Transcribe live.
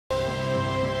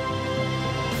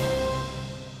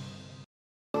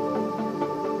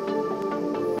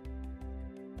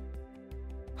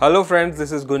Hello friends,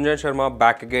 this is Gunjan Sharma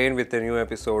back again with a new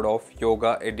episode of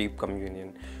Yoga, a Deep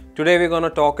Communion. Today we're going to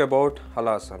talk about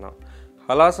Halasana.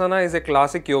 Halasana is a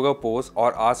classic yoga pose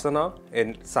or asana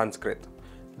in Sanskrit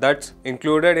that's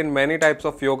included in many types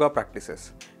of yoga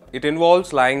practices. It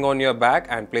involves lying on your back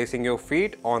and placing your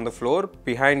feet on the floor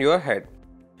behind your head.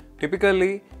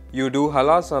 Typically, you do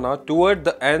Halasana toward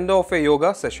the end of a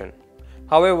yoga session.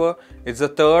 However, it's the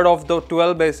third of the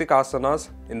 12 basic asanas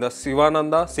in the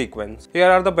Sivananda sequence. Here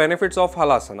are the benefits of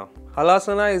Halasana.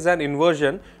 Halasana is an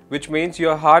inversion, which means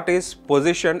your heart is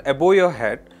positioned above your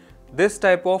head. This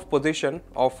type of position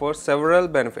offers several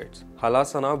benefits.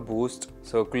 Halasana boosts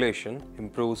circulation,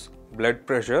 improves blood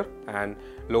pressure and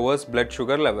lowers blood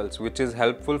sugar levels, which is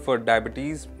helpful for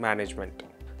diabetes management.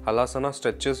 Halasana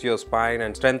stretches your spine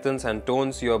and strengthens and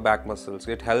tones your back muscles.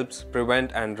 It helps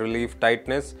prevent and relieve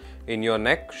tightness in your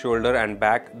neck, shoulder and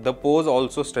back. The pose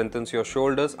also strengthens your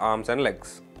shoulders, arms and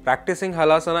legs. Practicing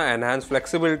Halasana enhances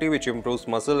flexibility, which improves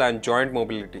muscle and joint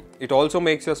mobility. It also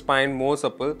makes your spine more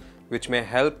supple, which may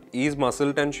help ease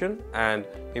muscle tension and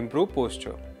improve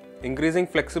posture. Increasing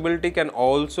flexibility can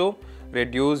also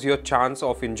reduce your chance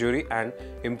of injury and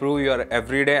improve your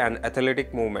everyday and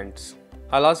athletic movements.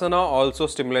 Halasana also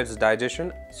stimulates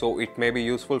digestion, so it may be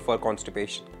useful for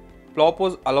constipation. Plough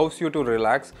Pose allows you to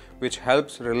relax, which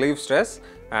helps relieve stress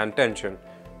and tension,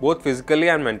 both physically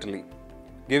and mentally.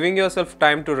 Giving yourself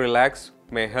time to relax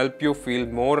may help you feel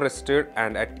more rested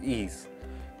and at ease.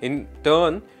 In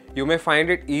turn, you may find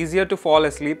it easier to fall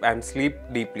asleep and sleep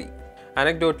deeply.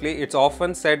 Anecdotally, it's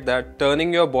often said that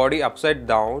turning your body upside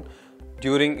down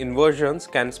during inversions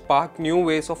can spark new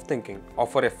ways of thinking,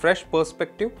 offer a fresh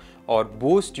perspective, or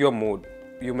boost your mood.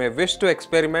 You may wish to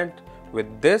experiment with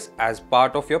this as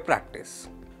part of your practice.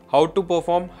 How to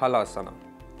perform Halasana?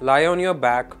 Lie on your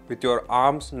back with your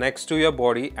arms next to your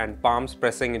body and palms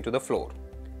pressing into the floor.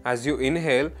 As you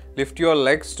inhale, lift your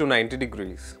legs to 90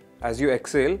 degrees. As you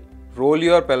exhale, roll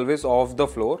your pelvis off the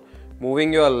floor,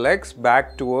 moving your legs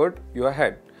back toward your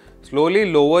head.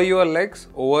 Slowly lower your legs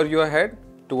over your head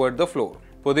toward the floor.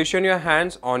 Position your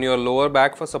hands on your lower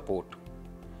back for support.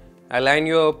 Align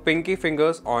your pinky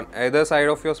fingers on either side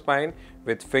of your spine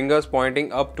with fingers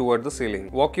pointing up toward the ceiling.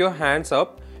 Walk your hands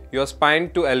up your spine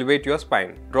to elevate your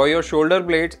spine. Draw your shoulder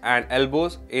blades and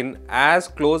elbows in as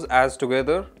close as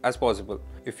together as possible.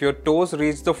 If your toes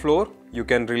reach the floor, you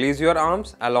can release your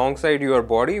arms alongside your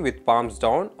body with palms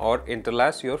down or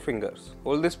interlace your fingers.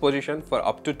 Hold this position for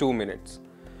up to 2 minutes.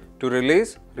 To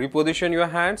release, reposition your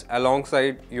hands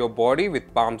alongside your body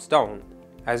with palms down.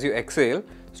 As you exhale,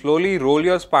 slowly roll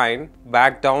your spine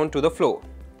back down to the floor.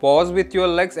 Pause with your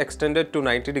legs extended to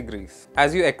 90 degrees.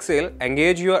 As you exhale,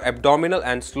 engage your abdominal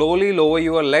and slowly lower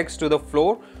your legs to the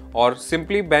floor or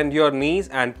simply bend your knees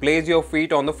and place your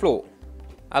feet on the floor.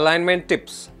 Alignment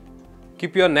tips.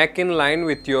 Keep your neck in line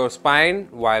with your spine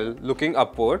while looking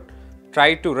upward.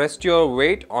 Try to rest your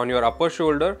weight on your upper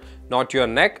shoulder, not your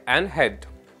neck and head.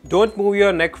 Don't move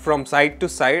your neck from side to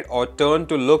side or turn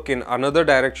to look in another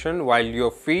direction while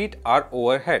your feet are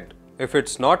overhead. If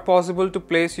it's not possible to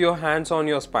place your hands on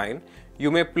your spine, you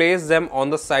may place them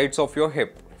on the sides of your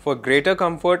hip. For greater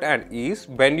comfort and ease,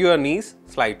 bend your knees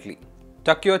slightly.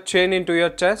 Tuck your chin into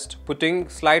your chest, putting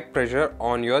slight pressure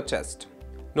on your chest.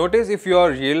 Notice if you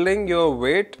are yielding your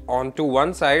weight onto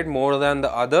one side more than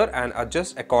the other and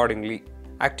adjust accordingly.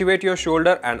 Activate your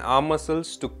shoulder and arm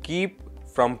muscles to keep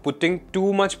from putting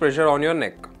too much pressure on your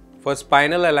neck. For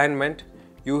spinal alignment,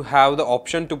 you have the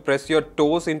option to press your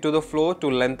toes into the floor to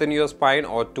lengthen your spine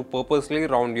or to purposely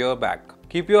round your back.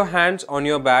 Keep your hands on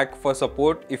your back for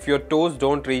support if your toes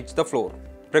don't reach the floor.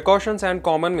 Precautions and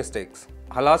common mistakes.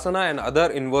 Halasana and other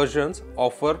inversions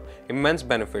offer immense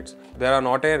benefits. They are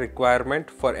not a requirement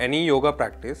for any yoga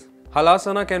practice.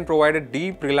 Halasana can provide a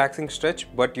deep, relaxing stretch,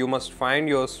 but you must find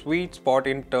your sweet spot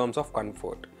in terms of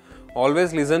comfort.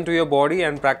 Always listen to your body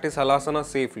and practice Halasana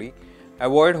safely.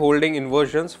 Avoid holding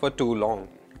inversions for too long.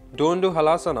 Don't do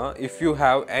Halasana if you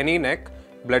have any neck,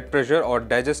 blood pressure or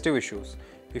digestive issues.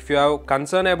 If you have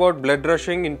concern about blood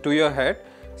rushing into your head,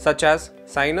 such as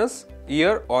sinus,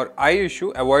 ear or eye issue,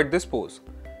 avoid this pose.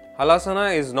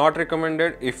 Halasana is not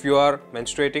recommended if you are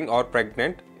menstruating or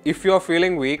pregnant. If you are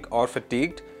feeling weak or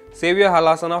fatigued, save your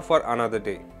Halasana for another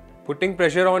day. Putting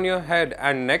pressure on your head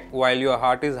and neck while your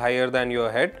heart is higher than your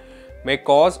head may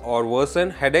cause or worsen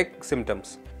headache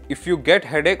symptoms. If you get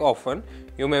headache often,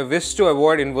 you may wish to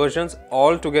avoid inversions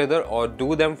altogether or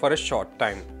do them for a short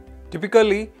time.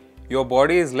 Typically, your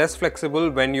body is less flexible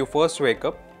when you first wake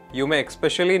up. You may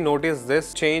especially notice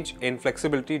this change in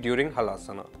flexibility during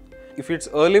Halasana. If it's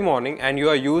early morning and you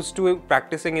are used to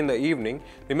practicing in the evening,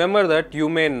 remember that you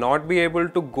may not be able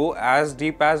to go as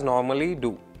deep as normally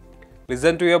do.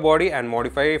 Listen to your body and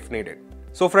modify if needed.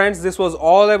 So friends, this was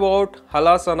all about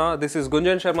Halasana. This is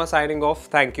Gunjan Sharma signing off.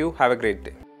 Thank you. Have a great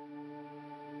day.